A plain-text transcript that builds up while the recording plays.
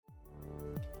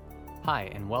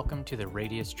Hi, and welcome to the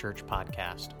Radius Church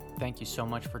podcast. Thank you so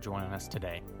much for joining us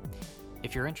today.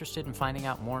 If you're interested in finding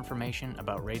out more information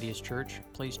about Radius Church,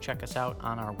 please check us out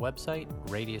on our website,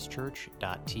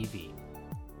 radiuschurch.tv.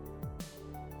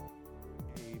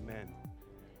 Amen.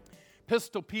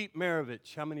 Pistol Pete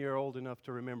Maravich. How many are old enough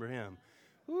to remember him?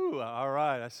 Ooh, all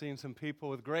right. I've seen some people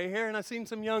with gray hair, and I've seen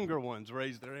some younger ones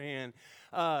raise their hand.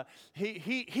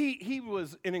 He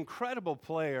was an incredible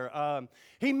player.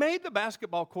 He made the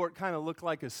basketball court kind of look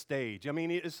like a stage. I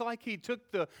mean, it's like he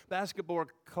took the basketball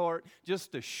court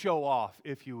just to show off,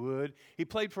 if you would. He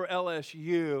played for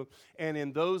LSU, and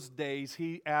in those days,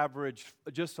 he averaged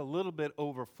just a little bit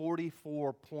over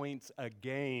 44 points a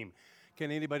game.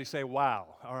 Can anybody say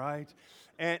wow? All right.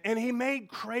 And he made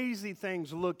crazy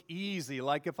things look easy.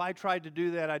 Like if I tried to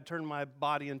do that, I'd turn my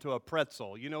body into a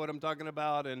pretzel. You know what I'm talking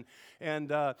about? And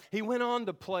he went on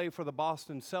to play for the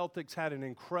Boston Celtics, had an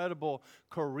incredible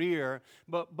career.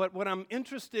 But what I'm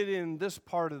interested in this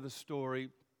part of the story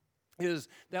is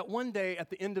that one day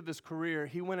at the end of his career,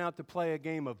 he went out to play a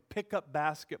game of pickup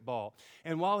basketball.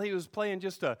 And while he was playing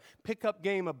just a pickup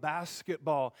game of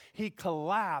basketball, he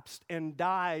collapsed and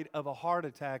died of a heart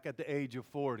attack at the age of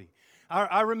 40.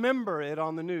 I remember it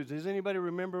on the news. Does anybody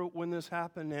remember when this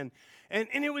happened? And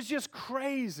it was just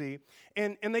crazy.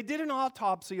 And they did an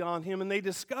autopsy on him, and they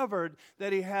discovered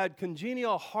that he had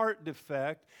congenital heart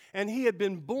defect, and he had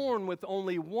been born with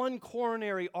only one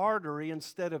coronary artery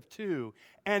instead of two,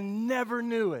 and never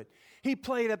knew it. He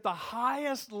played at the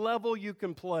highest level you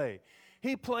can play.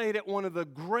 He played at one of the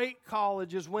great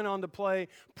colleges, went on to play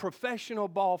professional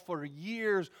ball for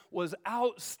years, was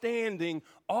outstanding,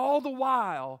 all the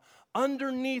while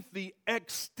underneath the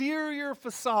exterior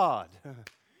facade.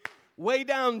 Way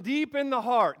down deep in the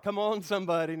heart, come on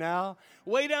somebody now,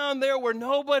 way down there where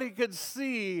nobody could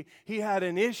see, he had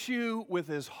an issue with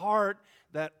his heart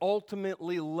that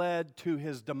ultimately led to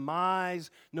his demise,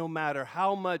 no matter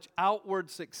how much outward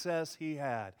success he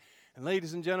had. And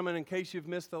ladies and gentlemen, in case you've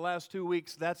missed the last 2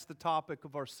 weeks, that's the topic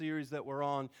of our series that we're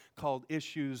on called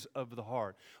Issues of the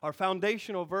Heart. Our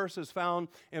foundational verse is found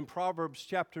in Proverbs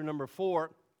chapter number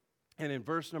 4 and in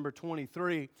verse number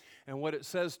 23. And what it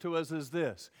says to us is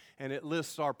this, and it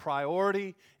lists our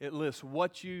priority, it lists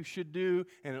what you should do,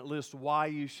 and it lists why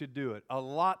you should do it. A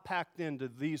lot packed into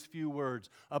these few words.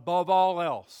 Above all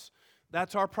else,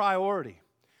 that's our priority.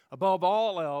 Above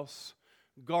all else,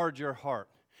 guard your heart.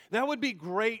 That would be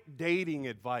great dating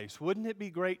advice. Wouldn't it be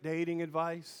great dating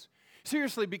advice?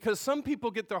 Seriously, because some people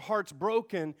get their hearts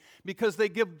broken because they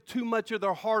give too much of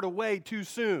their heart away too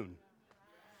soon.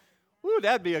 Ooh,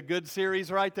 that'd be a good series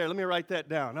right there. Let me write that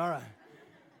down. All right.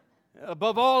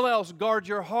 Above all else, guard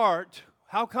your heart.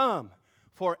 How come?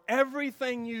 For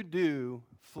everything you do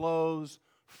flows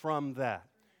from that.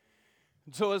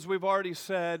 So as we've already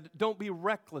said, don't be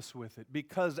reckless with it,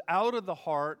 because out of the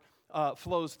heart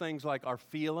flows things like our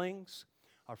feelings.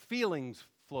 Our feelings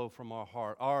flow from our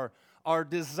heart. Our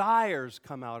desires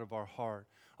come out of our heart.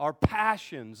 Our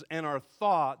passions and our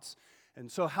thoughts. And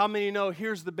so how many know,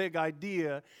 here's the big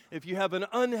idea, if you have an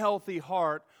unhealthy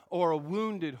heart or a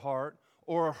wounded heart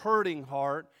or a hurting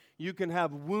heart, you can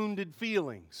have wounded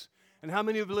feelings. And how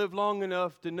many have lived long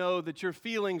enough to know that your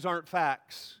feelings aren't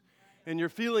facts and your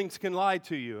feelings can lie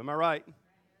to you? Am I right?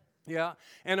 Yeah.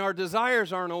 And our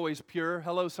desires aren't always pure.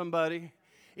 Hello, somebody.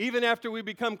 Even after we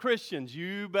become Christians,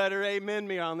 you better amen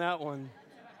me on that one.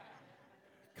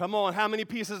 Come on, how many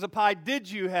pieces of pie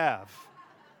did you have?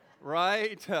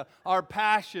 Right? Our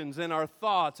passions and our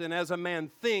thoughts, and as a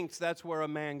man thinks, that's where a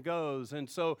man goes. And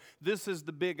so this is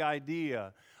the big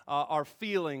idea. Our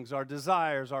feelings, our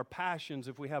desires, our passions,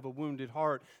 if we have a wounded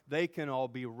heart, they can all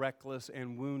be reckless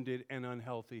and wounded and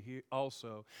unhealthy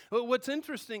also. But what's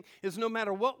interesting is no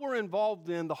matter what we're involved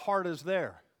in, the heart is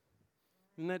there.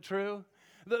 Isn't that true?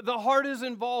 The heart is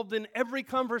involved in every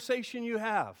conversation you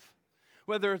have.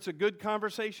 Whether it's a good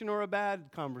conversation or a bad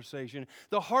conversation.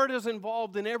 The heart is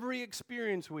involved in every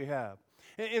experience we have.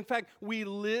 In fact, we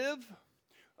live,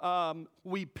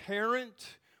 we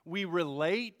parent, we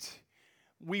relate,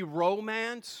 we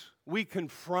romance, we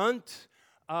confront,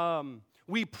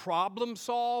 we problem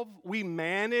solve, we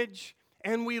manage,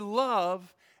 and we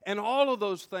love, and all of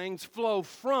those things flow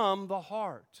from the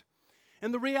heart.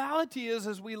 And the reality is,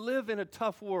 as we live in a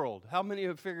tough world, how many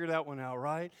have figured that one out,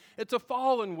 right? It's a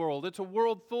fallen world. It's a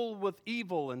world full with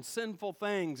evil and sinful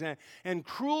things and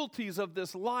cruelties of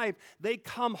this life. They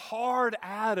come hard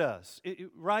at us,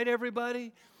 right,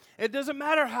 everybody? It doesn't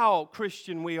matter how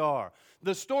Christian we are.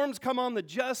 The storms come on the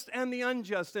just and the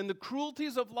unjust, and the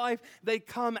cruelties of life, they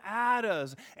come at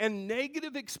us. And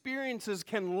negative experiences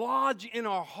can lodge in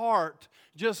our heart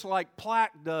just like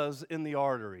plaque does in the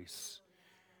arteries.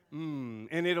 And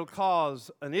it'll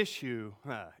cause an issue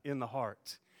in the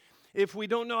heart. If we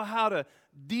don't know how to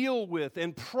deal with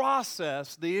and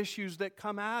process the issues that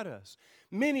come at us.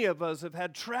 Many of us have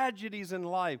had tragedies in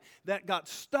life that got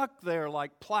stuck there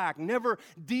like plaque, never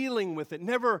dealing with it,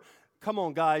 never, come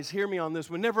on guys, hear me on this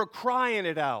one, never crying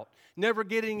it out, never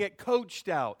getting it coached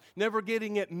out, never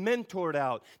getting it mentored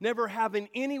out, never having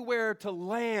anywhere to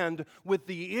land with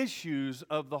the issues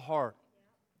of the heart.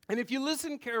 And if you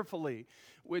listen carefully,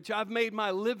 which I've made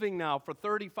my living now for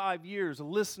 35 years,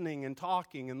 listening and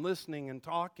talking and listening and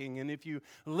talking, and if you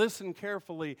listen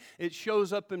carefully, it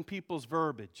shows up in people's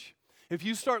verbiage. If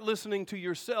you start listening to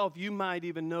yourself, you might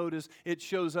even notice it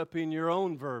shows up in your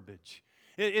own verbiage.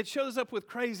 It shows up with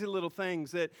crazy little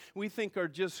things that we think are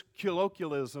just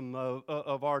colloquialism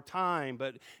of our time,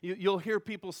 but you'll hear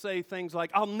people say things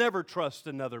like, I'll never trust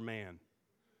another man,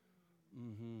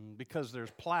 because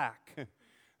there's plaque.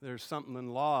 There's something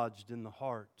lodged in the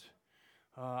heart.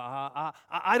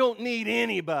 I don't need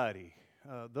anybody.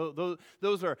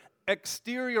 Those are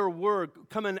exterior words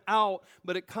coming out,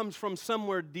 but it comes from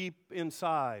somewhere deep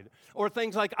inside. Or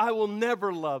things like, I will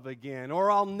never love again,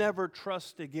 or I'll never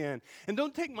trust again. And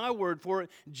don't take my word for it.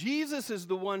 Jesus is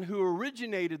the one who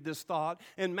originated this thought.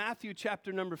 In Matthew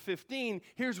chapter number 15,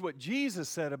 here's what Jesus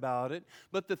said about it.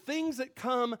 But the things that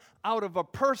come out of a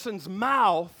person's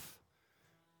mouth.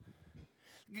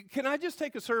 Can I just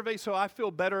take a survey so I feel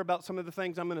better about some of the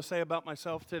things I'm going to say about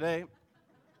myself today?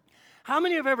 How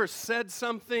many have ever said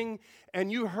something and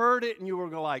you heard it and you were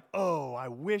like, oh, I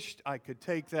wished I could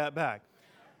take that back?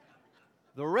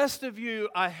 The rest of you,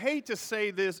 I hate to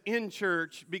say this in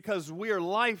church because we are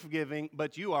life-giving,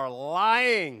 but you are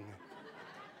lying.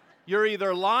 You're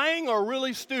either lying or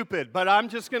really stupid, but I'm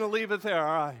just going to leave it there,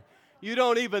 all right? You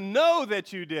don't even know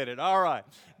that you did it. All right.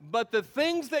 But the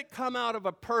things that come out of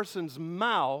a person's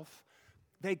mouth,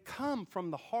 they come from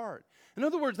the heart. In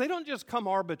other words, they don't just come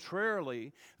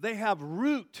arbitrarily. They have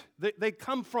root. They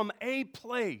come from a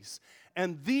place.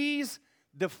 And these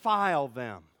defile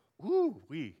them.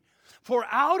 Ooh-wee. For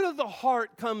out of the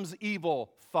heart comes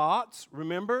evil thoughts.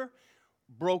 Remember?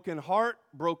 Broken heart,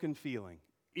 broken feeling.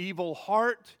 Evil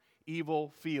heart,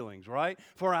 evil feelings, right?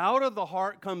 For out of the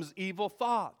heart comes evil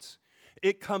thoughts.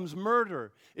 It comes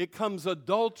murder. It comes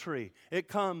adultery. It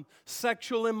comes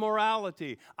sexual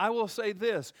immorality. I will say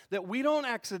this, that we don't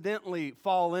accidentally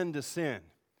fall into sin.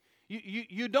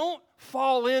 You don't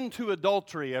fall into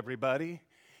adultery, everybody.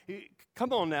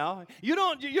 Come on now.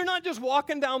 You're not just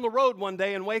walking down the road one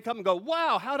day and wake up and go,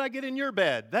 wow, how'd I get in your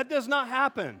bed? That does not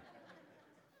happen.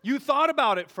 You thought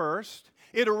about it first.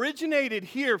 It originated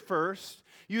here first.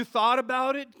 You thought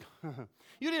about it.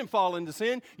 You didn't fall into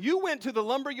sin. You went to the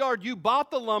lumber yard, you bought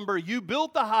the lumber, you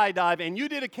built the high dive, and you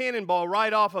did a cannonball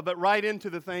right off of it, right into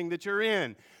the thing that you're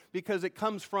in, because it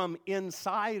comes from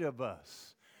inside of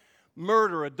us.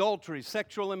 Murder, adultery,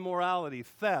 sexual immorality,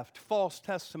 theft, false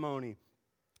testimony,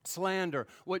 slander.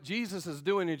 What Jesus is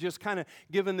doing is just kind of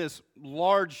giving this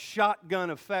large shotgun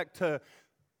effect to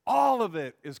all of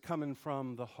it is coming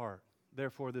from the heart.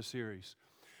 Therefore, this series.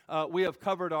 We have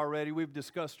covered already, we've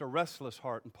discussed a restless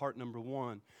heart in part number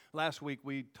 1. Last week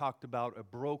we talked about a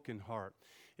broken heart.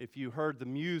 If you heard the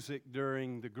music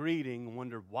during the greeting and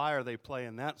wondered why are they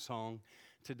playing that song,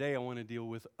 today I want to deal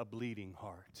with a bleeding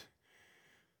heart.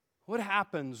 What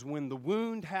happens when the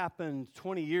wound happened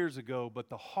 20 years ago, but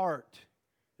the heart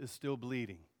is still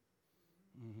bleeding?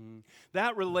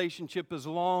 That relationship is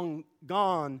long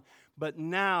gone, but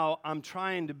now I'm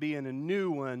trying to be in a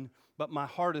new one, but my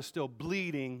heart is still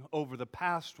bleeding over the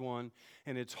past one,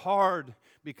 and it's hard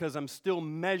because I'm still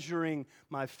measuring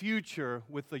my future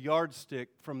with the yardstick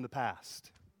from the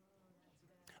past.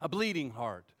 A bleeding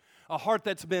heart, a heart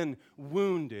that's been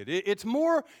wounded. It's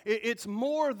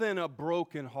more than a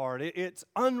broken heart. It's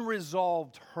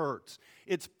unresolved hurts.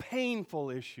 It's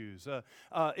painful issues.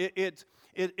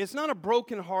 It's not a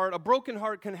broken heart. A broken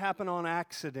heart can happen on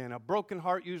accident. A broken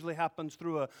heart usually happens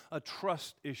through a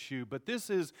trust issue. But this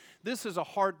is a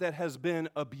heart that has been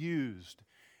abused.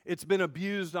 It's been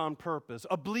abused on purpose.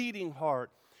 A bleeding heart.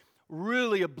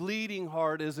 Really, a bleeding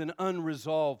heart is an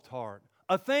unresolved heart.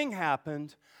 A thing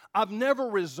happened. I've never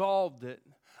resolved it.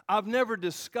 I've never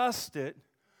discussed it.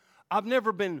 I've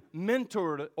never been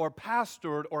mentored or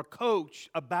pastored or coached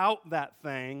about that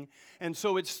thing, and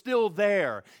so it's still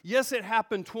there. Yes, it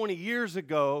happened 20 years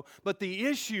ago, but the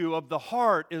issue of the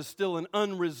heart is still an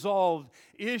unresolved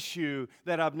issue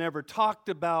that I've never talked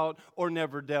about or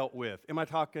never dealt with. Am I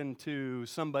talking to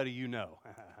somebody you know?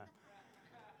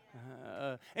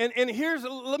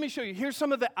 Let me show you. Here's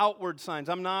some of the outward signs.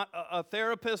 I'm not a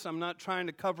therapist. I'm not trying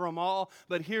to cover them all.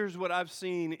 But here's what I've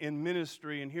seen in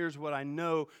ministry, and here's what I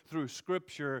know through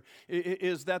Scripture,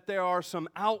 is that there are some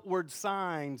outward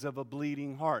signs of a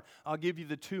bleeding heart. I'll give you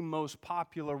the two most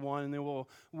popular ones, and then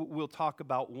we'll talk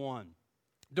about one.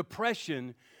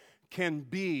 Depression can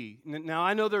be. Now,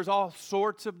 I know there's all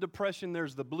sorts of depression.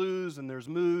 There's the blues and there's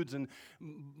moods,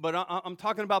 but I'm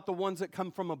talking about the ones that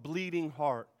come from a bleeding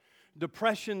heart.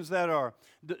 Depressions that are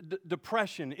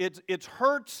depression. It's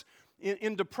hurts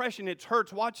in depression. It's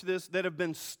hurts. Watch this, that have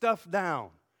been stuffed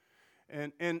down.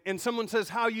 And someone says,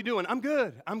 "How you doing?" "I'm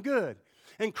good. I'm good."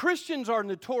 And Christians are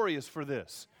notorious for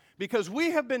this because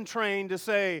we have been trained to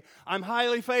say, "I'm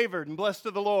highly favored and blessed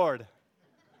of the Lord."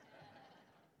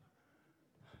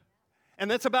 And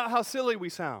that's about how silly we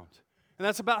sound. And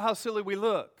that's about how silly we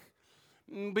look.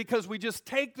 Because we just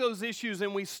take those issues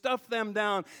and we stuff them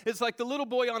down. It's like the little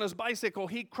boy on his bicycle.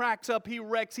 He cracks up, he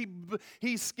wrecks,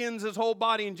 he skins his whole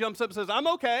body and jumps up and says, "I'm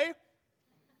okay.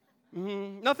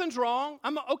 Nothing's wrong.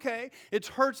 I'm okay." It's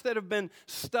hurts that have been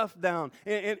stuffed down.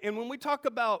 And when we talk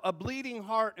about a bleeding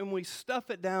heart and we stuff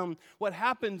it down, what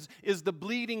happens is the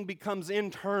bleeding becomes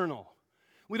internal.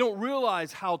 We don't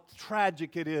realize how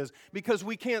tragic it is because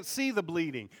we can't see the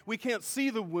bleeding. We can't see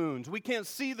the wounds. We can't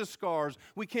see the scars.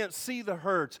 We can't see the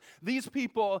hurts. These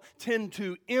people tend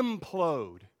to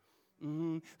implode.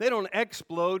 They don't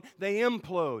explode, they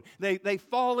implode. They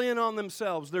fall in on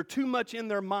themselves. They're too much in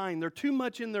their mind. They're too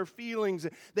much in their feelings.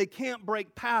 They can't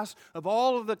break past of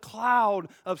all of the cloud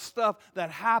of stuff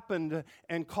that happened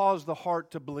and caused the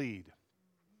heart to bleed.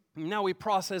 Now we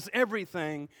process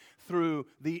everything through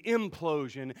the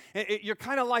implosion. You're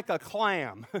kind of like a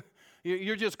clam.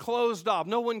 You're just closed off.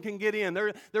 No one can get in.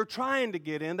 They're trying to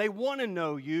get in. They want to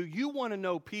know you. You want to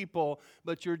know people,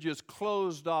 but you're just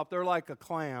closed off. They're like a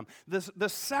clam. The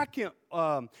second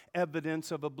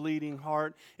evidence of a bleeding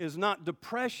heart is not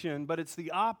depression, but it's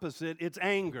the opposite. It's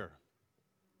anger.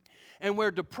 And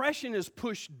where depression is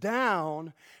pushed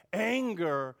down,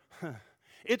 anger,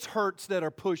 it's hurts that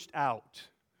are pushed out.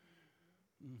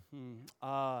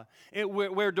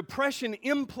 Where depression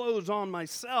implodes on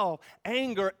myself,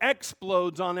 anger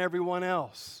explodes on everyone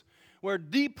else. Where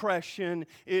depression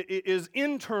is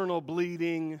internal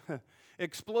bleeding,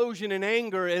 explosion in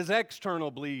anger is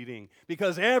external bleeding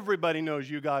because everybody knows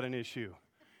you got an issue.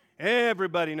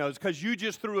 Everybody knows because you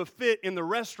just threw a fit in the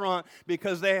restaurant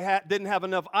because they didn't have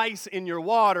enough ice in your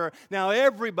water. Now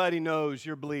everybody knows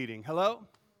you're bleeding. Hello?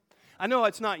 I know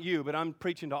it's not you, but I'm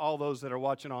preaching to all those that are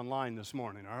watching online this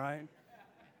morning, all right?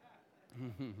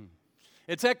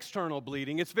 It's external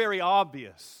bleeding. It's very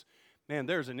obvious. Man,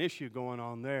 there's an issue going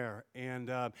on there. And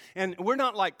we're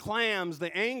not like clams.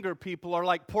 The anger people are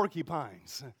like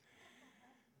porcupines.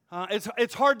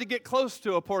 It's hard to get close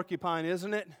to a porcupine,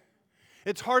 isn't it?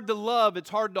 It's hard to love. It's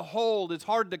hard to hold. It's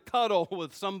hard to cuddle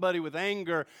with somebody with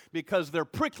anger because they're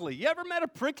prickly. You ever met a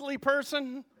prickly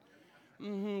person?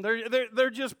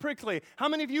 They're just prickly. How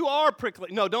many of you are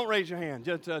prickly? No, don't raise your hand.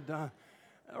 Just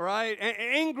right?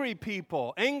 Angry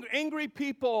people. Angry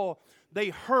people, they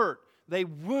hurt. They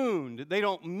wound. They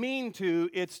don't mean to.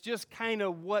 It's just kind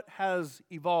of what has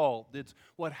evolved. It's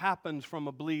what happens from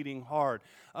a bleeding heart.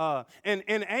 And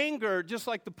anger, just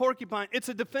like the porcupine, it's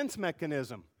a defense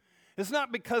mechanism. It's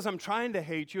not because I'm trying to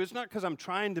hate you. It's not because I'm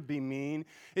trying to be mean.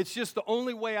 It's just the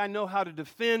only way I know how to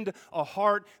defend a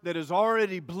heart that is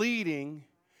already bleeding,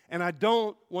 and I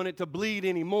don't want it to bleed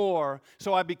anymore,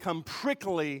 so I become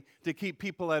prickly to keep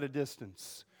people at a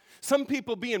distance. Some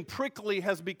people being prickly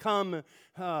has become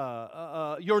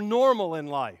your normal in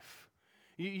life.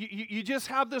 You just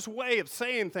have this way of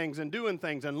saying things and doing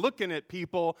things and looking at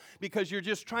people because you're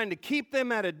just trying to keep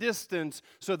them at a distance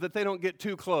so that they don't get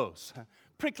too close.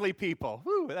 Prickly people.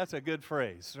 Whew, that's a good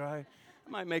phrase, right? It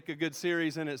might make a good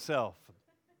series in itself.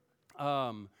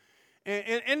 And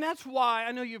that's why,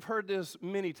 I know you've heard this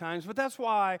many times, but that's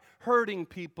why hurting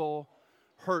people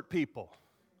hurt people.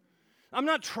 I'm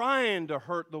not trying to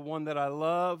hurt the one that I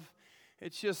love.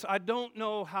 It's just I don't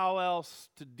know how else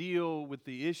to deal with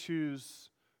the issues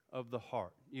of the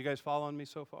heart. You guys following me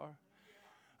so far?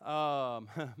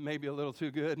 Maybe a little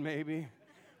too good, maybe.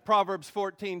 Proverbs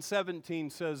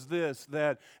 14:17 says this,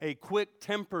 that a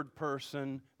quick-tempered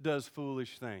person does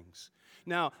foolish things.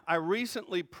 Now, I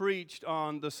recently preached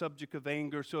on the subject of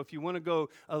anger, so if you want to go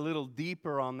a little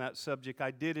deeper on that subject,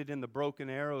 I did it in the Broken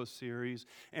Arrows series,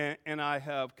 and I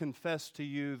have confessed to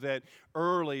you that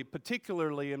early,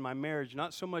 particularly in my marriage,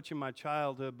 not so much in my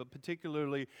childhood, but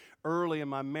particularly early in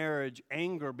my marriage,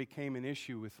 anger became an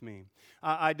issue with me.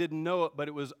 I didn't know it, but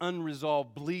it was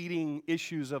unresolved, bleeding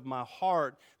issues of my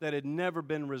heart that had never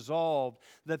been resolved,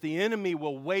 that the enemy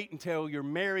will wait until you're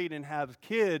married and have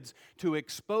kids to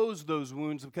expose those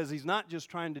wounds, because he's not just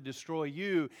trying to destroy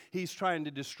you, he's trying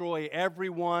to destroy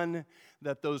everyone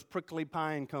that those prickly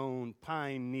pine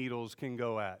needles can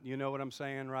go at. You know what I'm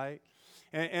saying, right?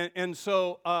 And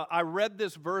so I read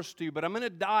this verse to you, but I'm going to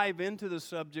dive into the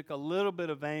subject, a little bit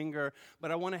of anger,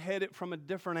 but I want to head it from a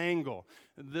different angle.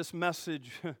 This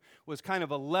message was kind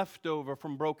of a leftover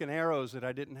from Broken Arrows that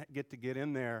I didn't get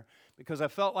in there, because I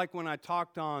felt like when I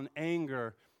talked on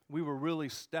anger, we were really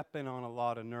stepping on a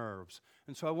lot of nerves.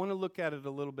 And so I want to look at it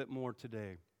a little bit more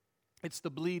today. It's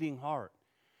the bleeding heart.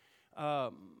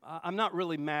 I'm not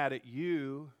really mad at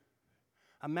you.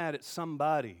 I'm mad at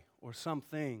somebody or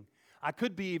something. I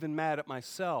could be even mad at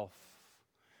myself,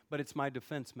 but it's my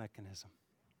defense mechanism.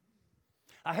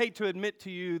 I hate to admit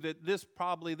to you that this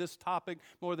topic,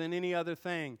 more than any other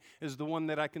thing, is the one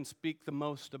that I can speak the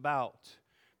most about,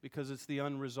 because it's the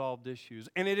unresolved issues.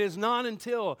 And it is not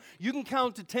until you can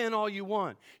count to 10 all you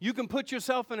want. You can put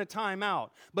yourself in a timeout.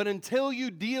 But until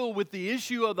you deal with the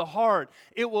issue of the heart,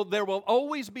 there will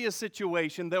always be a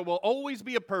situation, there will always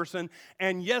be a person,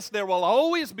 and yes, there will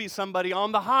always be somebody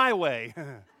on the highway.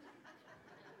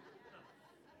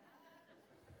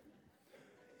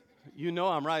 You know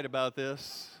I'm right about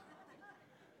this.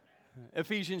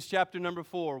 Ephesians chapter number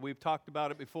 4, we've talked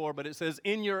about it before, but it says,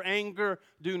 in your anger,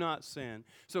 do not sin.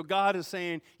 So God is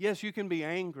saying, yes, you can be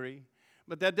angry,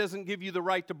 but that doesn't give you the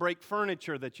right to break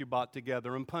furniture that you bought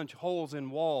together and punch holes in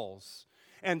walls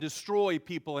and destroy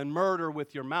people and murder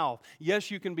with your mouth. Yes,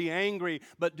 you can be angry,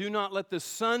 but do not let the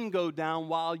sun go down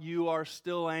while you are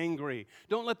still angry.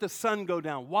 Don't let the sun go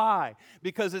down. Why?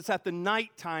 Because it's at the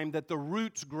nighttime that the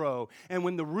roots grow. And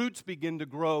when the roots begin to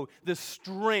grow, the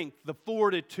strength, the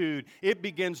fortitude, it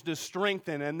begins to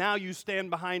strengthen. And now you stand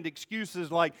behind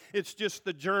excuses like, it's just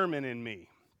the German in me.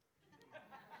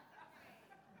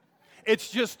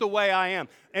 It's just the way I am.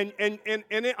 And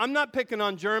I'm not picking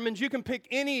on Germans. You can pick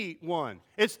anyone.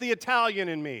 It's the Italian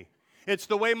in me. It's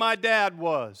the way my dad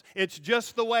was. It's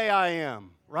just the way I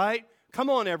am, right? Come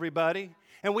on, everybody.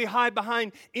 And we hide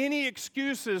behind any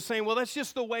excuses saying, well, that's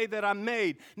just the way that I'm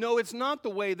made. No, it's not the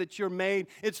way that you're made.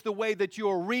 It's the way that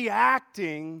you're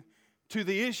reacting to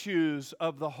the issues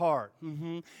of the heart.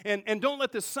 And don't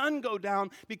let the sun go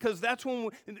down, because that's when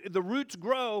the roots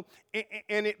grow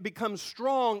and it becomes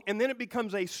strong, and then it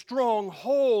becomes a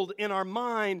stronghold in our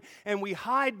mind, and we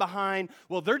hide behind,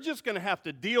 well, they're just going to have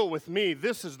to deal with me.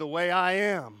 This is the way I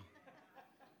am.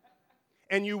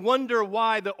 And you wonder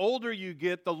why the older you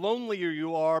get, the lonelier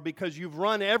you are, because you've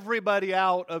run everybody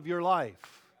out of your life.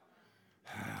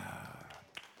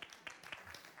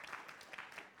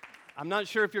 I'm not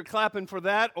sure if you're clapping for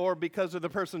that or because of the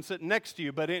person sitting next to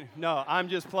you, but no, I'm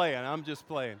just playing.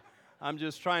 I'm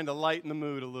just trying to lighten the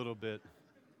mood a little bit.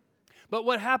 But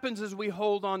what happens is we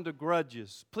hold on to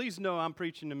grudges. Please know I'm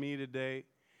preaching to me today.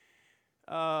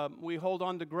 We hold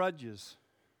on to grudges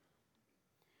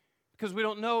because we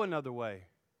don't know another way.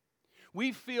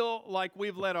 We feel like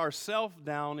we've let ourselves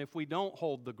down if we don't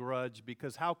hold the grudge,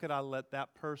 because how could I let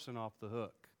that person off the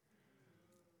hook?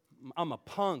 I'm a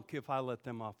punk if I let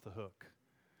them off the hook.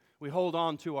 We hold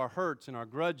on to our hurts and our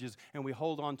grudges, and we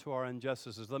hold on to our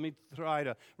injustices. Let me try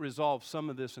to resolve some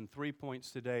of this in 3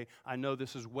 points today. I know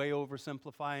this is way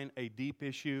oversimplifying a deep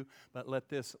issue, but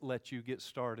let you get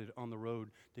started on the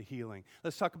road to healing.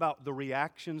 Let's talk about the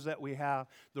reactions that we have,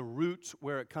 the roots,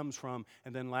 where it comes from,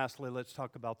 and then lastly, let's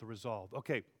talk about the resolve.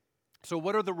 Okay. So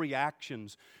what are the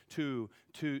reactions to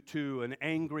an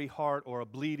angry heart or a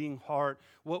bleeding heart?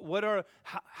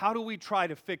 How do we try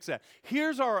to fix that?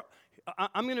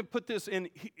 I'm going to put this in,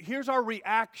 here's our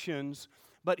reactions,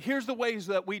 but here's the ways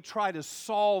that we try to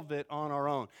solve it on our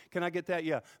own. Can I get that?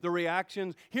 Yeah. The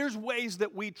reactions. Here's ways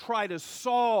that we try to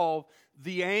solve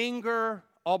the anger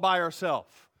all by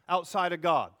ourselves, outside of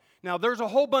God. Now, there's a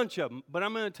whole bunch of them, but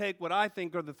I'm going to take what I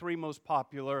think are the three most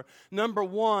popular. Number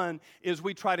one is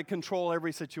we try to control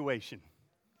every situation.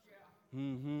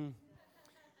 Ooh,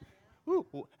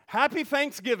 happy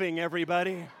Thanksgiving,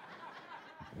 everybody.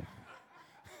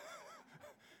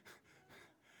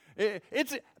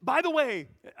 It's, by the way,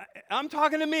 I'm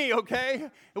talking to me, okay?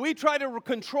 We try to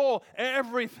control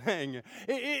everything.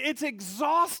 It's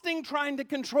exhausting trying to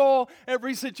control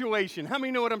every situation. How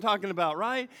many know what I'm talking about,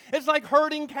 right? It's like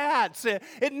herding cats.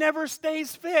 It never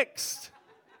stays fixed.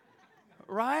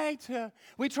 Right?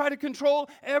 We try to control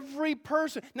every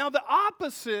person. Now, the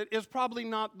opposite is probably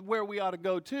not where we ought to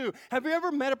go to. Have you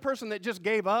ever met a person that just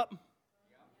gave up?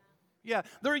 Yeah,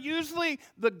 they're usually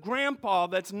the grandpa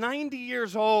that's 90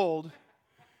 years old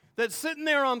that's sitting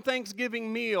there on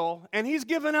Thanksgiving meal, and he's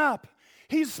given up.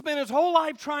 He's spent his whole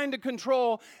life trying to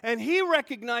control, and he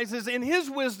recognizes in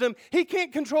his wisdom he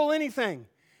can't control anything.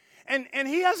 And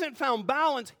he hasn't found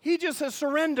balance. He just has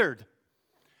surrendered.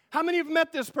 How many have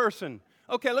met this person?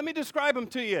 Okay, let me describe him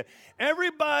to you.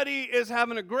 Everybody is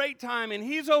having a great time, and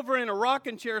he's over in a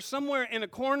rocking chair somewhere in a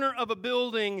corner of a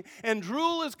building, and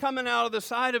drool is coming out of the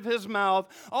side of his mouth.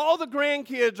 All the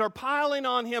grandkids are piling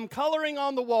on him, coloring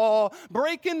on the wall,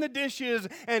 breaking the dishes,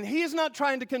 and he's not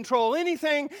trying to control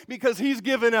anything because he's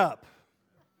given up.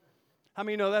 How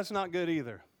many know that's not good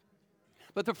either?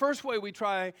 But the first way we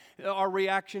try, our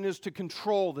reaction is to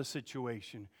control the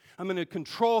situation. I'm going to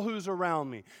control who's around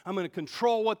me. I'm going to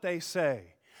control what they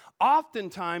say.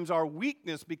 Oftentimes, our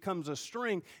weakness becomes a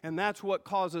strength, and that's what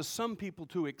causes some people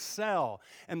to excel.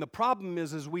 And the problem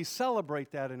is we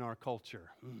celebrate that in our culture.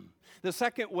 The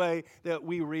second way that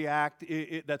we react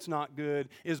that's not good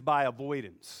is by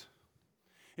avoidance.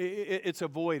 It's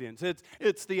avoidance.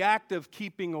 It's the act of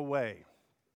keeping away.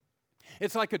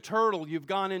 It's like a turtle. You've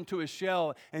gone into a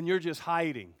shell and you're just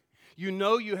hiding. You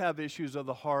know you have issues of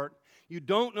the heart. You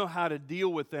don't know how to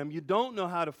deal with them. You don't know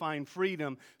how to find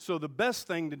freedom. So the best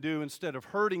thing to do instead of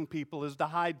hurting people is to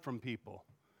hide from people.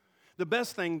 The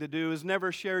best thing to do is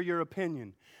never share your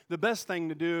opinion. The best thing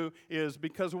to do is,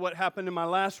 because of what happened in my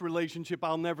last relationship,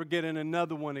 I'll never get in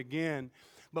another one again.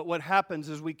 But what happens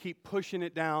is we keep pushing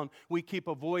it down. We keep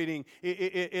avoiding.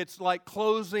 It's like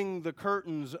closing the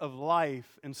curtains of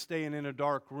life and staying in a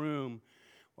dark room.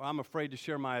 Well, I'm afraid to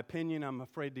share my opinion. I'm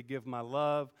afraid to give my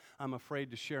love. I'm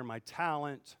afraid to share my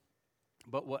talent.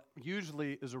 But what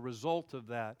usually is a result of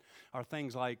that are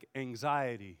things like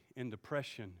anxiety and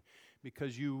depression,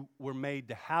 because you were made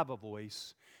to have a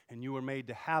voice and you were made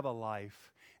to have a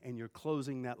life, and you're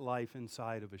closing that life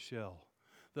inside of a shell.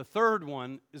 The third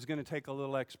one is going to take a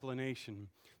little explanation.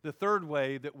 The third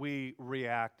way that we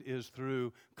react is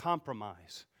through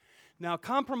compromise. Now,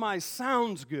 compromise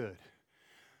sounds good,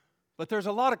 but there's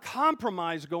a lot of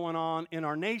compromise going on in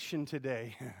our nation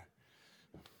today.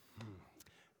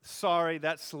 Sorry,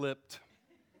 that slipped.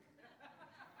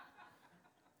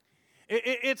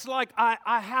 It's like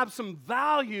I have some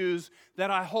values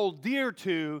that I hold dear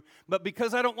to, but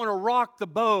because I don't want to rock the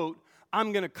boat,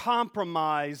 I'm going to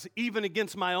compromise even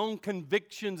against my own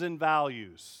convictions and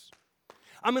values.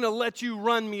 I'm going to let you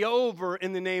run me over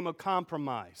in the name of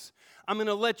compromise. I'm going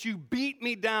to let you beat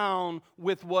me down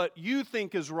with what you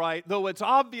think is right, though it's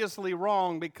obviously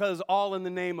wrong, because all in the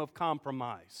name of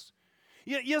compromise.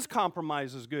 Yes,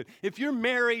 compromise is good. If you're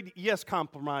married, yes,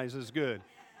 compromise is good.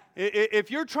 If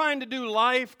you're trying to do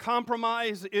life,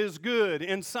 compromise is good.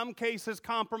 In some cases,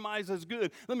 compromise is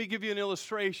good. Let me give you an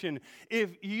illustration.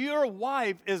 If your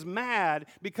wife is mad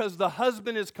because the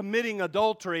husband is committing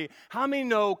adultery, how many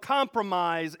know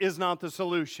compromise is not the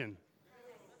solution?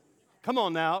 Come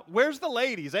on now. Where's the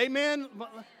ladies? Amen?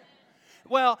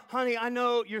 Well, honey, I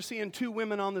know you're seeing two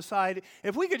women on the side.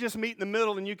 If we could just meet in the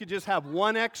middle and you could just have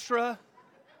one extra.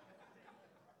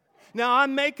 Now,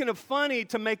 I'm making a funny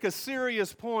to make a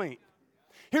serious point.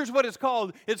 Here's what it's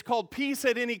called. It's called peace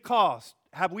at any cost.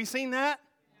 Have we seen that?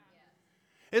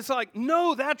 It's like,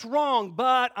 no, that's wrong,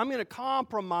 but I'm going to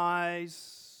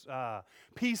compromise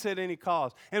peace at any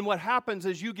cost. And what happens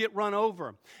is you get run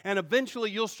over. And eventually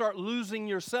you'll start losing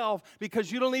yourself because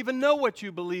you don't even know what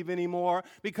you believe anymore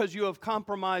because you have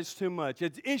compromised too much.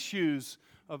 It's issues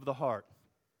of the heart.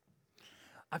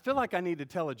 I feel like I need to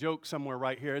tell a joke somewhere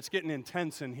right here. It's getting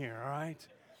intense in here, all right?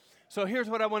 So here's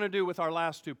what I want to do with our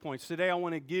last 2 points. Today I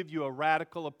want to give you a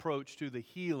radical approach to the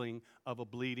healing of a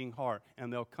bleeding heart.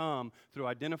 And they'll come through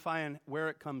identifying where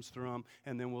it comes from,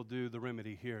 and then we'll do the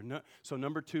remedy here. So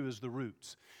number 2 is the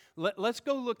roots. Let's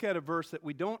go look at a verse that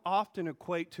we don't often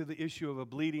equate to the issue of a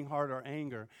bleeding heart or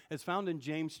anger. It's found in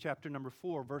James chapter number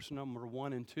 4, verse number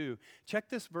 1 and 2. Check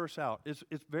this verse out. It's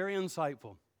very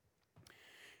insightful.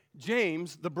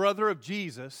 James, the brother of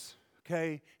Jesus,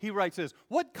 okay, he writes this: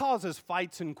 what causes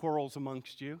fights and quarrels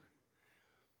amongst you?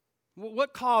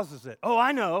 What causes it? Oh,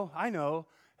 I know.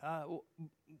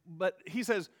 But he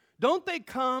says, don't they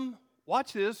come,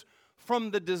 watch this,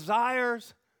 from the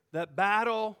desires that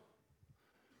battle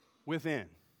within?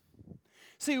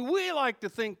 See, we like to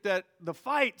think that the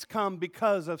fights come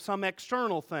because of some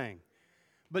external thing.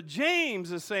 But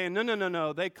James is saying,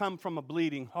 no, they come from a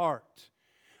bleeding heart.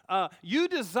 You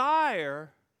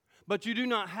desire, but you do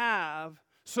not have,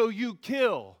 so you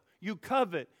kill, you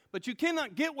covet, but you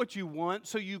cannot get what you want,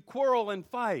 so you quarrel and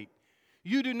fight.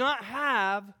 You do not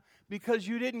have because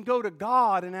you didn't go to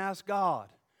God and ask God.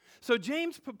 So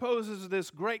James proposes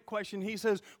this great question. He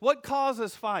says, what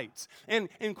causes fights? And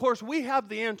of course, we have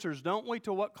the answers, don't we,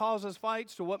 to what causes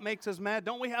fights, to what makes us mad?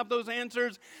 Don't we have those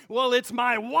answers? Well, it's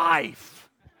my wife.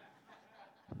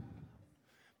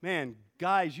 Man,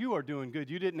 guys, you are doing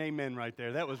good. You didn't amen right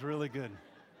there. That was really good.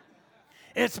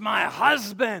 It's my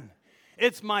husband.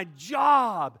 It's my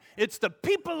job. It's the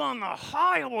people on the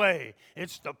highway.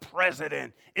 It's the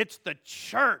president. It's the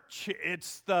church.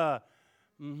 It's the...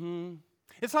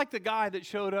 It's like the guy that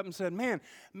showed up and said, man,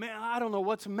 I don't know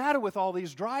what's the matter with all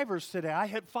these drivers today. I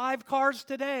hit 5 cars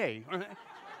today.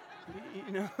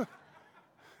 You know,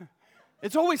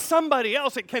 it's always somebody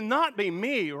else. It cannot be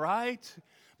me, right?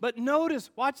 But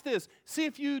notice, watch this. See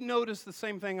if you notice the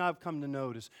same thing I've come to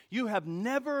notice. You have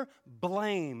never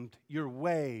blamed your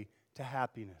way to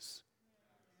happiness.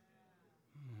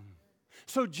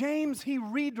 So James, he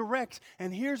redirects,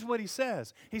 and here's what he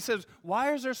says. He says,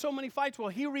 why is there so many fights? Well,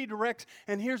 he redirects,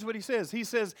 and here's what he says. He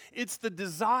says, it's the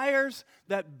desires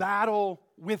that battle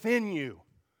within you.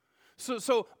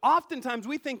 So oftentimes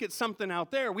we think it's something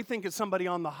out there. We think it's somebody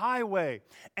on the highway.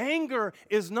 Anger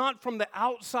is not from the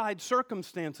outside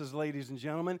circumstances, ladies and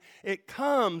gentlemen. It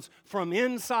comes from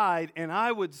inside, and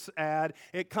I would add,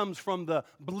 it comes from the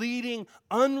bleeding,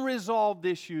 unresolved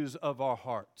issues of our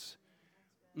hearts.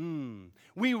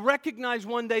 We recognize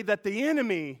one day that the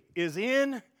enemy is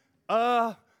in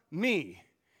me.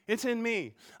 It's in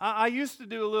me. I used to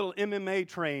do a little MMA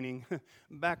training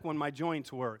back when my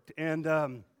joints worked, and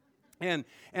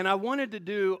I wanted to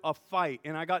do a fight,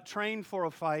 and I got trained for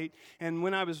a fight, and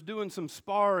when I was doing some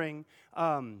sparring,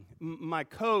 my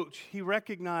coach, he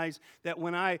recognized that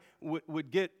when I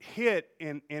would get hit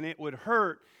and it would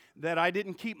hurt, that I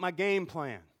didn't keep my game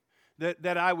plan,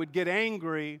 that I would get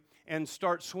angry and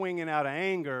start swinging out of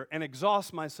anger and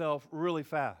exhaust myself really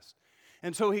fast.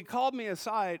 And so he called me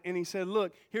aside and he said,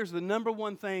 look, here's the number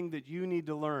one thing that you need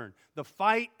to learn. The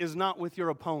fight is not with your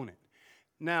opponent.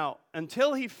 Now,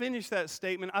 until he finished that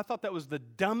statement, I thought that was the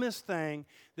dumbest thing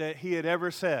that he had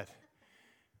ever said.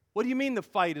 What do you mean the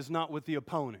fight is not with the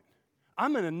opponent?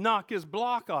 I'm going to knock his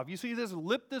block off. You see this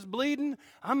lip that's bleeding?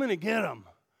 I'm going to get him.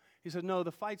 He said, no,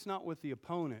 the fight's not with the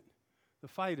opponent. The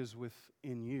fight is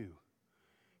within you.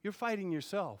 You're fighting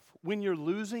yourself. When you're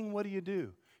losing, what do?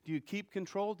 Do you keep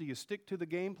control? Do you stick to the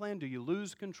game plan? Do you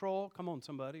lose control? Come on,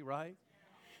 somebody, right?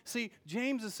 See,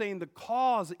 James is saying the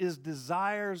cause is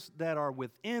desires that are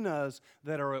within us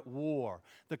that are at war.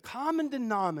 The common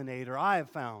denominator I have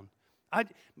found,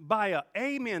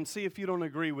 amen, see if you don't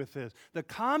agree with this. The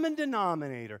common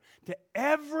denominator to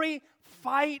every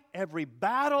fight, every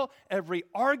battle, every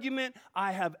argument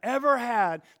I have ever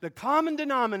had, the common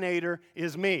denominator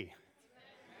is me.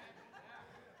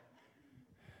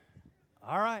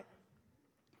 All right.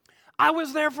 I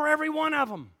was there for every one of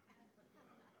them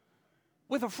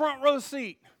with a front row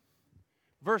seat.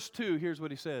 Verse 2, here's what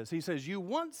he says. He says, you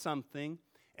want something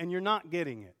and you're not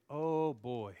getting it. Oh,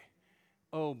 boy.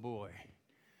 Oh, boy.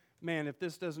 Man, if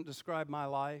this doesn't describe my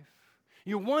life.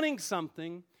 You're wanting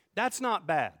something, that's not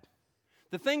bad.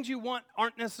 The things you want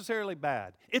aren't necessarily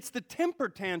bad. It's the temper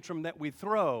tantrum that we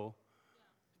throw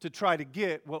to try to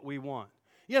get what we want.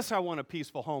 Yes, I want a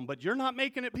peaceful home, but you're not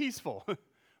making it peaceful,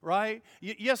 right?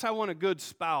 Yes, I want a good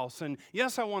spouse, and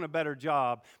yes, I want a better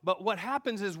job. But what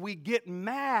happens is we get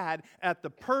mad at the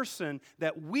person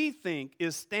that we think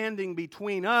is standing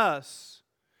between us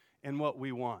and what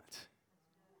we want.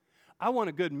 I want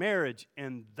a good marriage,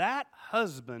 and that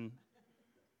husband,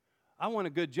 I want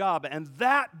a good job, and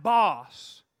that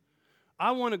boss,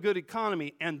 I want a good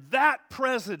economy, and that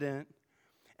president.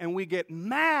 And we get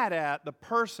mad at the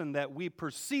person that we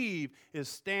perceive is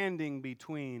standing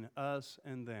between us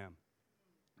and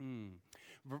them.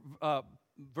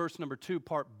 Verse number 2,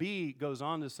 part B, goes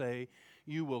on to say,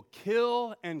 you will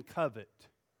kill and covet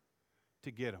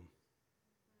to get them.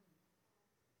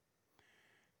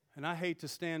 And I hate to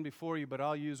stand before you, but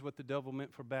I'll use what the devil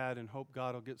meant for bad and hope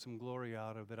God will get some glory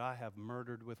out of it. I have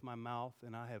murdered with my mouth,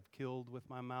 and I have killed with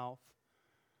my mouth,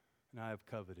 and I have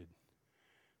coveted.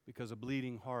 Because a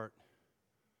bleeding heart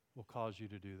will cause you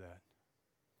to do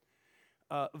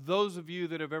that. Those of you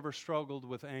that have ever struggled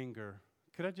with anger,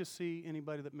 could I just see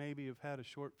anybody that maybe have had a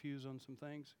short fuse on some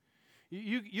things?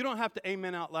 You don't have to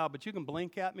amen out loud, but you can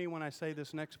blink at me when I say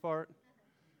this next part.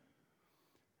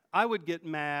 I would get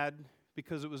mad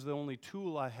because it was the only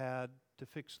tool I had to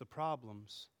fix the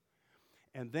problems.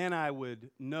 And then I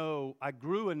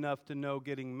grew enough to know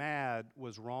getting mad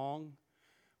was wrong,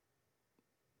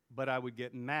 but I would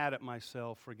get mad at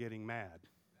myself for getting mad.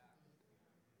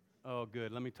 Oh,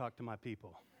 good. Let me talk to my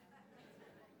people.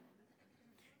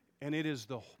 And it is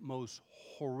the most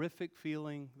horrific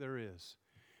feeling there is,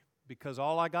 because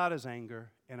all I got is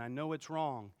anger, and I know it's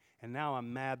wrong, and now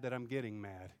I'm mad that I'm getting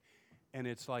mad. And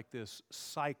it's like this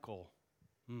cycle.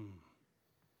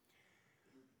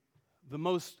 The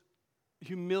most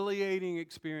humiliating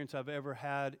experience I've ever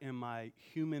had in my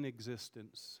human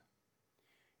existence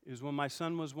is when my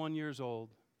son was 1 year old.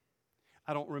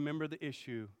 I don't remember the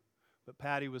issue, but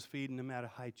Patty was feeding him at a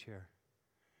high chair.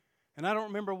 And I don't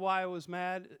remember why I was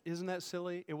mad. Isn't that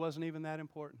silly? It wasn't even that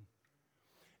important.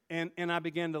 And I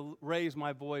began to raise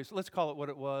my voice. Let's call it what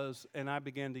it was. And I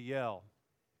began to yell.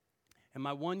 And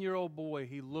my 1 year old boy,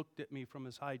 he looked at me from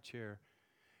his high chair.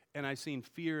 And I seen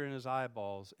fear in his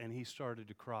eyeballs. And he started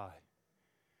to cry.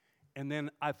 And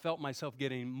then I felt myself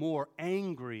getting more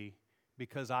angry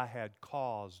because I had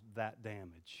caused that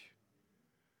damage.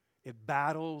 It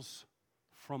battles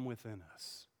from within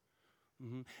us.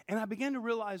 And I began to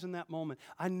realize in that moment,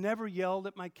 I never yelled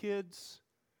at my kids.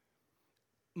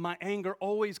 My anger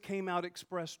always came out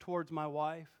expressed towards my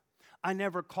wife. I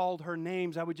never called her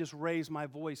names. I would just raise my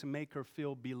voice and make her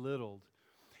feel belittled.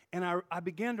 And I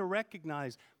began to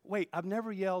recognize, wait, I've never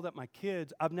yelled at my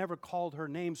kids. I've never called her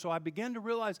name. So I began to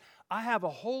realize I have a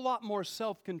whole lot more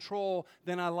self-control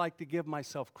than I like to give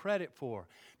myself credit for.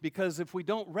 Because if we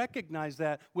don't recognize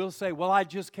that, we'll say, well, I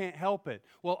just can't help it.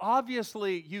 Well,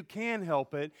 obviously you can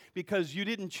help it because you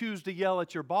didn't choose to yell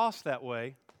at your boss that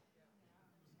way.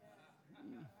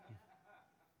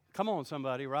 Come on,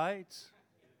 somebody, right?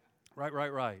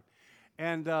 Right.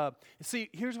 And see,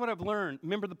 here's what I've learned.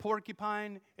 Remember the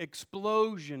porcupine?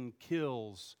 Explosion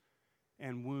kills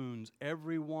and wounds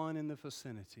everyone in the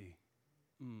vicinity.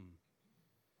 And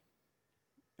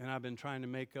I've been trying to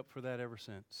make up for that ever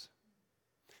since.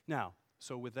 Now,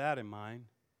 so with that in mind,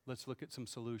 let's look at some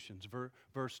solutions.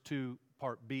 Verse 2,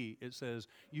 part B, it says,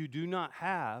 you do not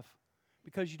have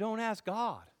because you don't ask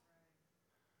God.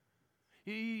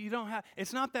 You don't have,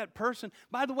 it's not that person.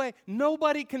 By the way,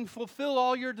 nobody can fulfill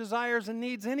all your desires and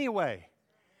needs anyway.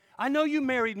 I know you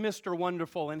married Mr.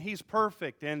 Wonderful and he's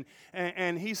perfect and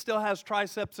he still has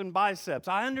triceps and biceps.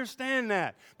 I understand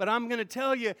that. But I'm going to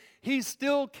tell you, he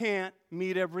still can't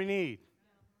meet every need.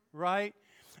 Right?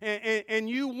 And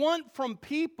you want from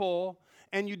people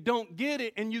and you don't get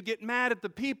it and you get mad at the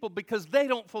people because they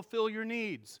don't fulfill your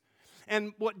needs.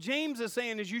 And what James is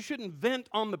saying is you shouldn't vent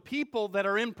on the people that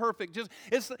are imperfect.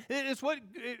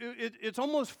 It's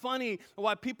almost funny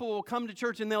why people will come to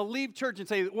church and they'll leave church and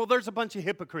say, well, there's a bunch of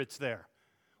hypocrites there.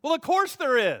 Well, of course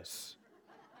there is.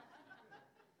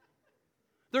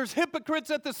 There's hypocrites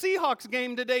at the Seahawks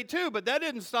game today too, but that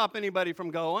didn't stop anybody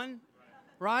from going,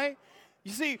 right?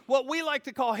 You see, what we like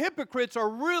to call hypocrites are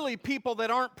really people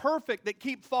that aren't perfect, that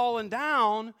keep falling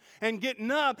down and getting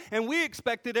up, and we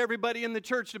expected everybody in the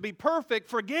church to be perfect,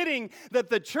 forgetting that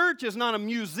the church is not a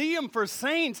museum for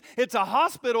saints, it's a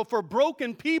hospital for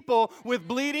broken people with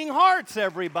bleeding hearts,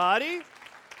 everybody.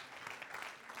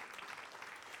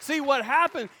 See, what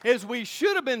happened is we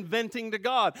should have been venting to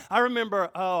God. I remember,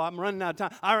 I'm running out of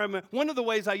time. I remember one of the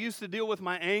ways I used to deal with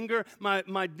my anger,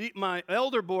 my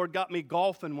elder board got me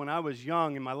golfing when I was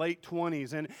young, in my late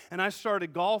 20s, and I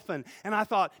started golfing. And I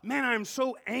thought, man, I'm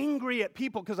so angry at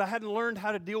people because I hadn't learned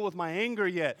how to deal with my anger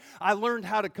yet. I learned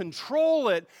how to control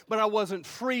it, but I wasn't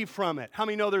free from it. How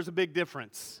many know there's a big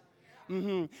difference?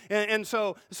 And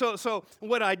so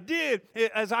what I did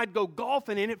is I'd go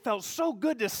golfing, and it felt so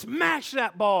good to smash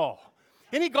that ball.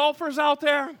 Any golfers out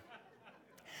there?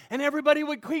 And everybody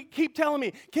would keep telling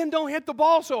me, Ken, don't hit the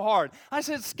ball so hard. I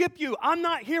said, skip you. I'm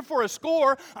not here for a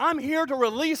score. I'm here to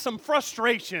release some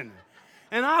frustration.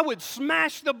 And I would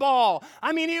smash the ball.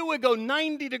 I mean, it would go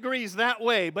 90 degrees that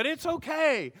way, but it's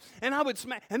okay. And I would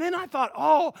smash. And then I thought,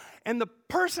 and the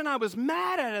person I was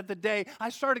mad at the day, I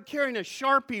started carrying a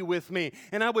Sharpie with me,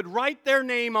 and I would write their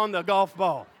name on the golf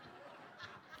ball.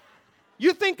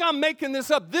 You think I'm making this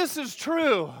up? This is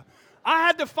true. I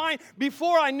had to find,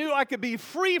 before I knew I could be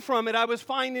free from it, I was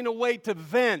finding a way to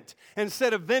vent.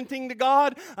 Instead of venting to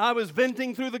God, I was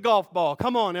venting through the golf ball.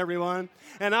 Come on, everyone.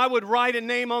 And I would write a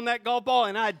name on that golf ball,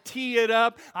 and I'd tee it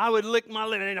up. I would lick my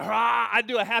lip, and I'd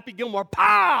do a Happy Gilmore,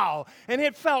 pow! And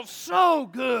it felt so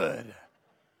good.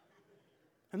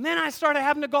 And then I started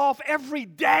having to golf every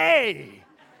day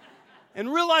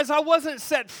and realized I wasn't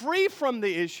set free from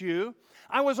the issue.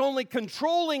 I was only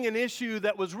controlling an issue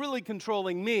that was really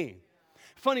controlling me.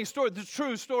 Funny story, the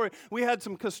true story. We had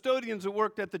some custodians that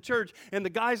worked at the church, and the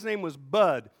guy's name was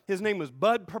Bud. His name was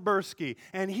Bud Perbersky,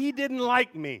 and he didn't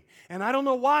like me. And I don't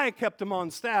know why I kept him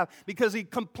on staff, because he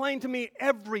complained to me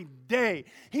every day.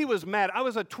 He was mad. I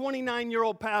was a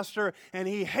 29-year-old pastor, and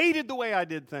he hated the way I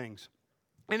did things.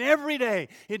 And every day,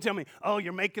 he'd tell me, oh,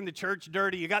 you're making the church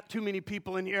dirty. You got too many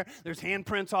people in here. There's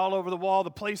handprints all over the wall.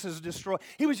 The place is destroyed.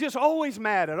 He was just always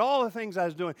mad at all the things I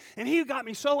was doing. And he got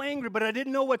me so angry, but I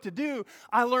didn't know what to do.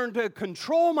 I learned to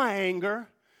control my anger.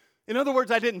 In other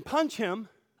words, I didn't punch him,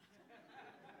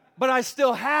 but I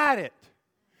still had it.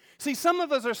 See, some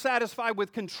of us are satisfied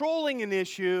with controlling an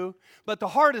issue, but the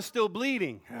heart is still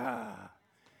bleeding.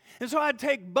 And so I'd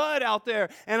take Bud out there,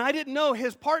 and I didn't know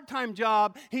his part-time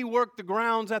job, he worked the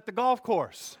grounds at the golf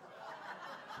course.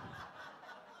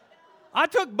 I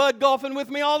took Bud golfing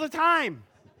with me all the time.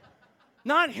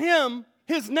 Not him,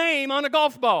 his name on a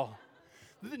golf ball.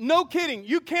 No kidding.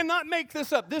 You cannot make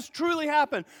this up. This truly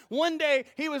happened. One day,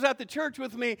 he was at the church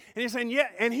with me, and he's saying, yeah,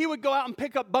 and he would go out and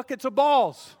pick up buckets of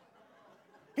balls.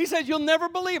 He said, you'll never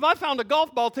believe I found a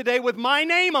golf ball today with my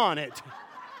name on it.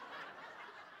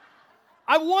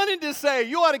 I wanted to say,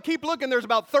 you ought to keep looking. There's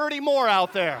about 30 more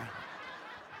out there.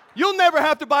 You'll never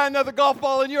have to buy another golf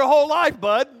ball in your whole life,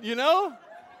 Bud, you know?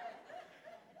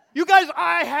 You guys,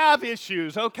 I have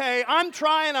issues, okay? I'm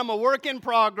trying. I'm a work in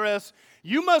progress.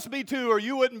 You must be too, or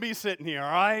you wouldn't be sitting here,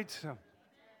 all right?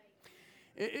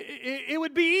 It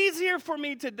would be easier for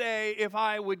me today if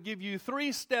I would give you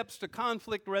 3 steps to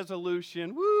conflict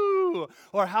resolution,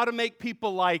 or how to make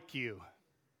people like you.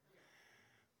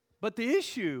 But the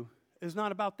issue is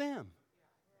not about them.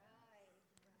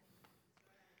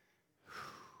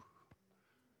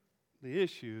 The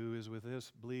issue is with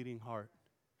this bleeding heart.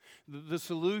 The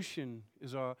solution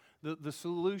is the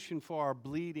solution for our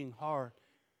bleeding heart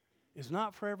is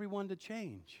not for everyone to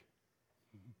change.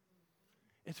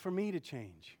 It's for me to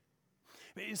change.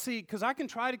 You see, because I can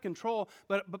try to control,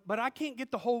 but I can't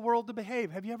get the whole world to behave.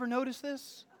 Have you ever noticed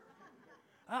this?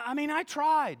 I mean, I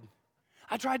tried.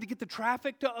 I tried to get the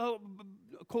traffic to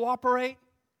cooperate.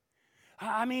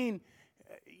 I mean,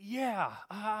 yeah,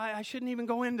 I shouldn't even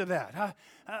go into that.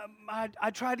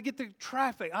 I tried to get the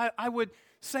traffic. I would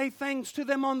say things to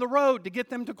them on the road to get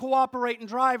them to cooperate and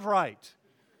drive right.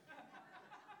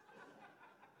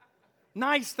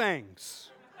 Nice things.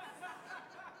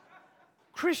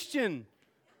 Christian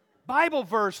Bible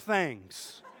verse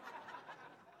things.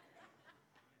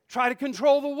 Try to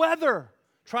control the weather.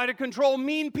 Try to control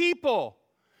mean people.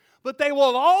 But they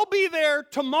will all be there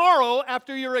tomorrow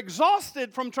after you're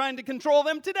exhausted from trying to control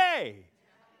them today.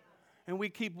 And we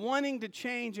keep wanting to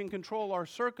change and control our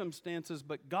circumstances,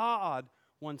 but God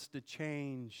wants to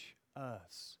change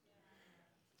us.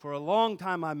 For a long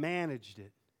time, I managed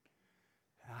it.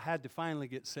 I had to finally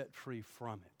get set free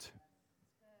from it.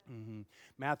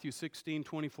 Matthew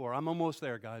 16:24. I'm almost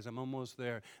there, guys. I'm almost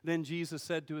there. Then Jesus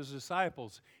said to his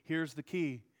disciples, here's the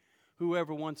key.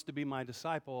 Whoever wants to be my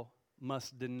disciple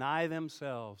must deny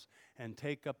themselves and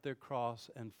take up their cross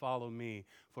and follow me.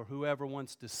 For whoever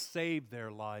wants to save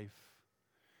their life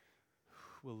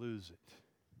will lose it.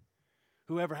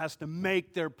 Whoever has to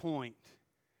make their point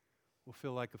will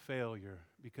feel like a failure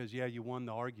because, yeah, you won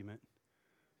the argument,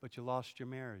 but you lost your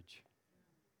marriage.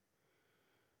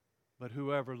 But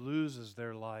whoever loses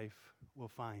their life will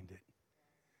find it.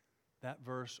 That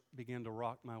verse began to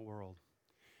rock my world.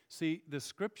 See, the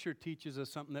Scripture teaches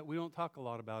us something that we don't talk a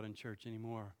lot about in church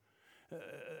anymore.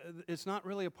 It's not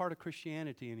really a part of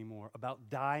Christianity anymore, about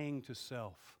dying to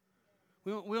self.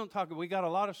 We don't talk. We got a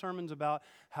lot of sermons about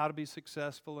how to be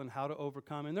successful and how to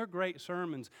overcome, and they're great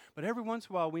sermons. But every once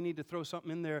in a while, we need to throw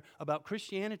something in there about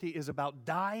Christianity is about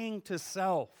dying to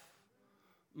self.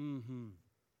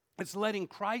 It's letting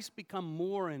Christ become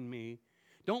more in me.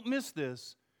 Don't miss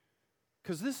this,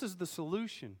 because this is the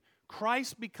solution.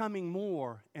 Christ becoming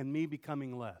more and me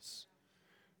becoming less.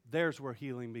 There's where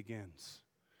healing begins.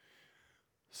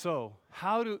 So,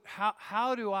 how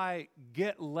do I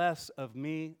get less of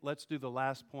me? Let's do the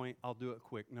last point. I'll do it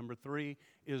quick. Number 3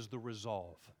 is the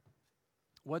resolve.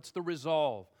 What's the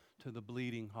resolve to the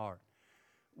bleeding heart?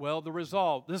 Well, the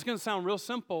resolve, this is going to sound real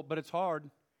simple, but it's hard.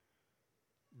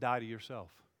 Die to yourself.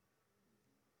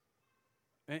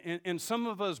 And some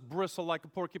of us bristle like a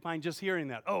porcupine just hearing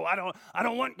that. Oh, I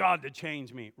don't want God to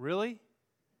change me. Really?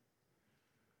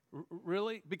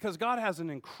 Really? Because God has an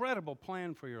incredible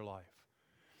plan for your life.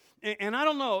 And I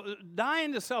don't know,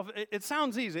 dying to self, it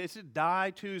sounds easy. It's die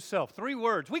to self. 3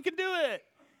 words. We can do it.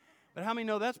 But how many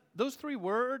know those 3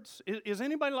 words? Is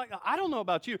anybody like, I don't know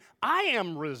about you. I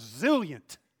am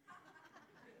resilient.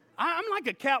 I'm like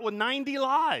a cat with 90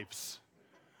 lives.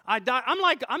 I die. I'm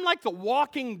like the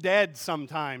Walking Dead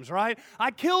sometimes, right?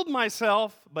 I killed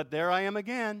myself, but there I am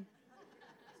again.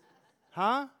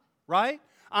 Huh? Right?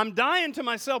 I'm dying to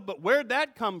myself, but where'd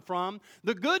that come from?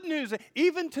 The good news,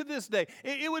 even to this day,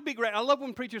 it would be great. I love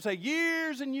when preachers say,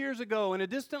 years and years ago, in a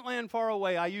distant land far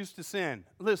away, I used to sin.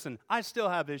 Listen, I still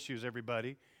have issues,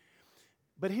 everybody.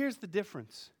 But here's the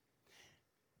difference.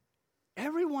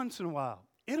 Every once in a while,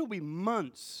 it'll be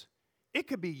months. It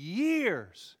could be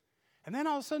years. And then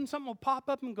all of a sudden, something will pop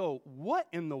up and go, what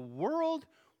in the world?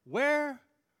 Where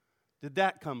did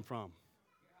that come from?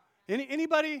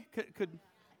 Anybody could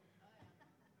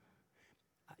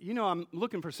you know, I'm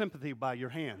looking for sympathy by your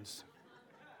hands.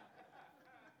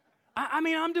 I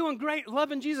mean, I'm doing great,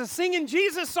 loving Jesus, singing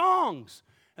Jesus songs.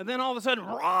 And then all of a sudden,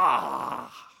 rah!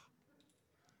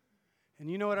 And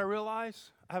you know what I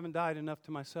realize? I haven't died enough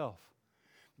to myself.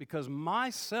 Because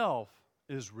myself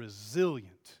is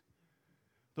resilient.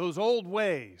 Those old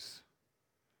ways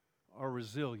are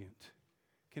resilient.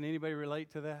 Can anybody relate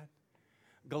to that?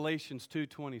 Galatians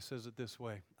 2:20 says it this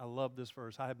way. I love this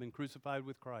verse. I have been crucified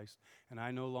with Christ, and I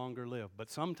no longer live. But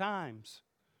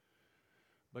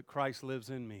Christ lives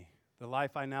in me. The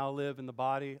life I now live in the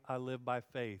body, I live by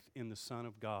faith in the Son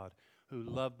of God, who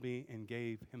loved me and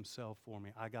gave himself for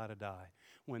me. I got to die.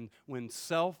 When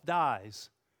self dies,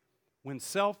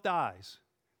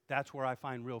 that's where I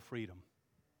find real freedom.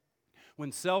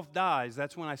 When self dies,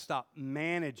 that's when I stop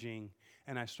managing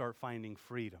and I start finding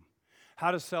freedom.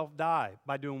 How does self die?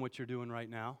 By doing what you're doing right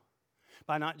now.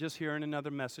 By not just hearing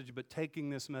another message, but taking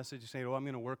this message and saying, I'm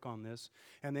going to work on this,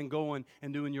 and then going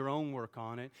and doing your own work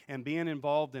on it, and being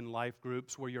involved in life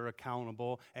groups where you're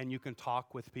accountable and you can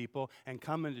talk with people and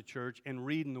come into church and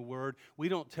reading the Word. We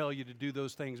don't tell you to do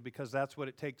those things because that's what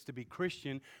it takes to be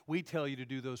Christian. We tell you to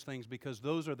do those things because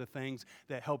those are the things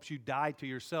that helps you die to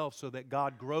yourself so that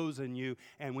God grows in you,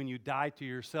 and when you die to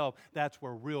yourself, that's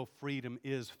where real freedom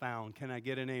is found. Can I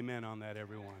get an amen on that,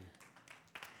 everyone?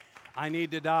 I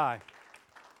need to die.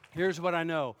 Here's what I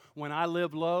know. When I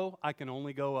live low, I can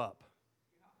only go up.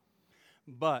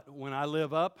 But when I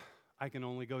live up, I can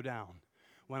only go down.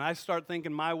 When I start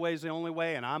thinking my way's the only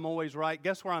way and I'm always right,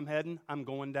 guess where I'm heading? I'm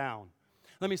going down.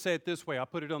 Let me say it this way. I'll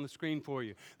put it on the screen for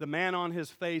you. The man on his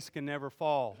face can never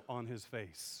fall on his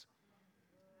face.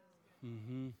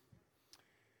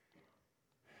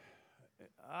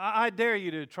 I dare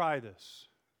you to try this.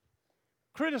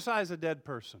 Criticize a dead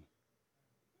person.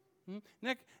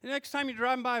 Next time you're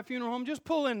driving by a funeral home, just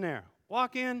pull in there.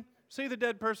 Walk in, see the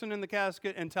dead person in the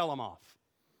casket, and tell them off.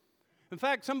 In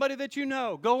fact, somebody that you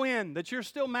know, go in, that you're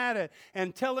still mad at,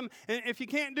 and tell them, and if you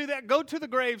can't do that, go to the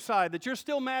graveside, that you're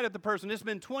still mad at the person. It's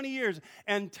been 20 years,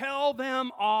 and tell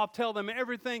them off, tell them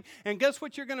everything. And guess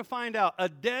what you're going to find out? A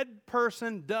dead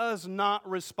person does not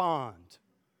respond.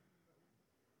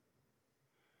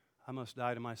 I must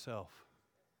die to myself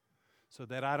so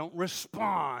that I don't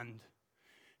respond.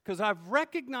 Because I've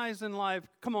recognized in life,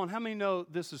 come on, how many know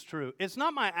this is true? It's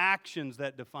not my actions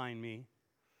that define me.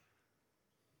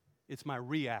 It's my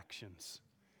reactions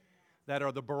that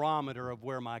are the barometer of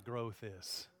where my growth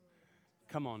is.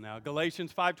 Come on now.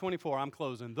 Galatians 5:24, I'm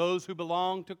closing. Those who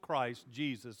belong to Christ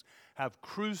Jesus have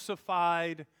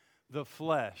crucified the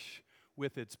flesh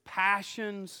with its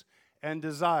passions and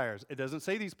desires. It doesn't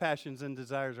say these passions and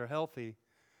desires are healthy.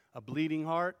 A bleeding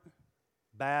heart,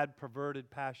 bad,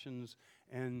 perverted passions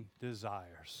and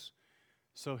desires.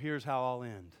 So here's how I'll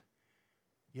end.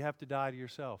 You have to die to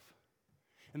yourself.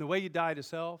 And the way you die to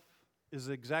self is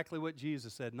exactly what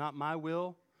Jesus said. Not my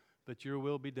will, but your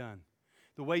will be done.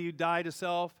 The way you die to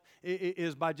self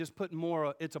is by just putting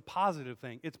more, it's a positive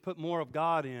thing. It's put more of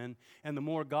God in, and the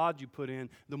more God you put in,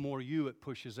 the more you it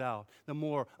pushes out. The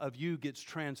more of you gets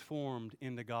transformed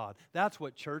into God. That's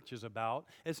what church is about.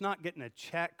 It's not getting a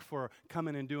check for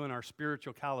coming and doing our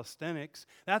spiritual calisthenics.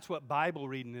 That's what Bible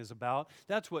reading is about.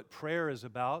 That's what prayer is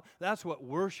about. That's what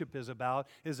worship is about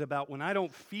when I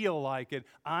don't feel like it,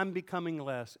 I'm becoming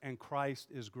less, and Christ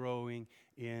is growing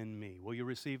in me. Will you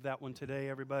receive that one today,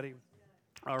 everybody?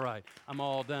 All right, I'm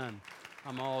all done.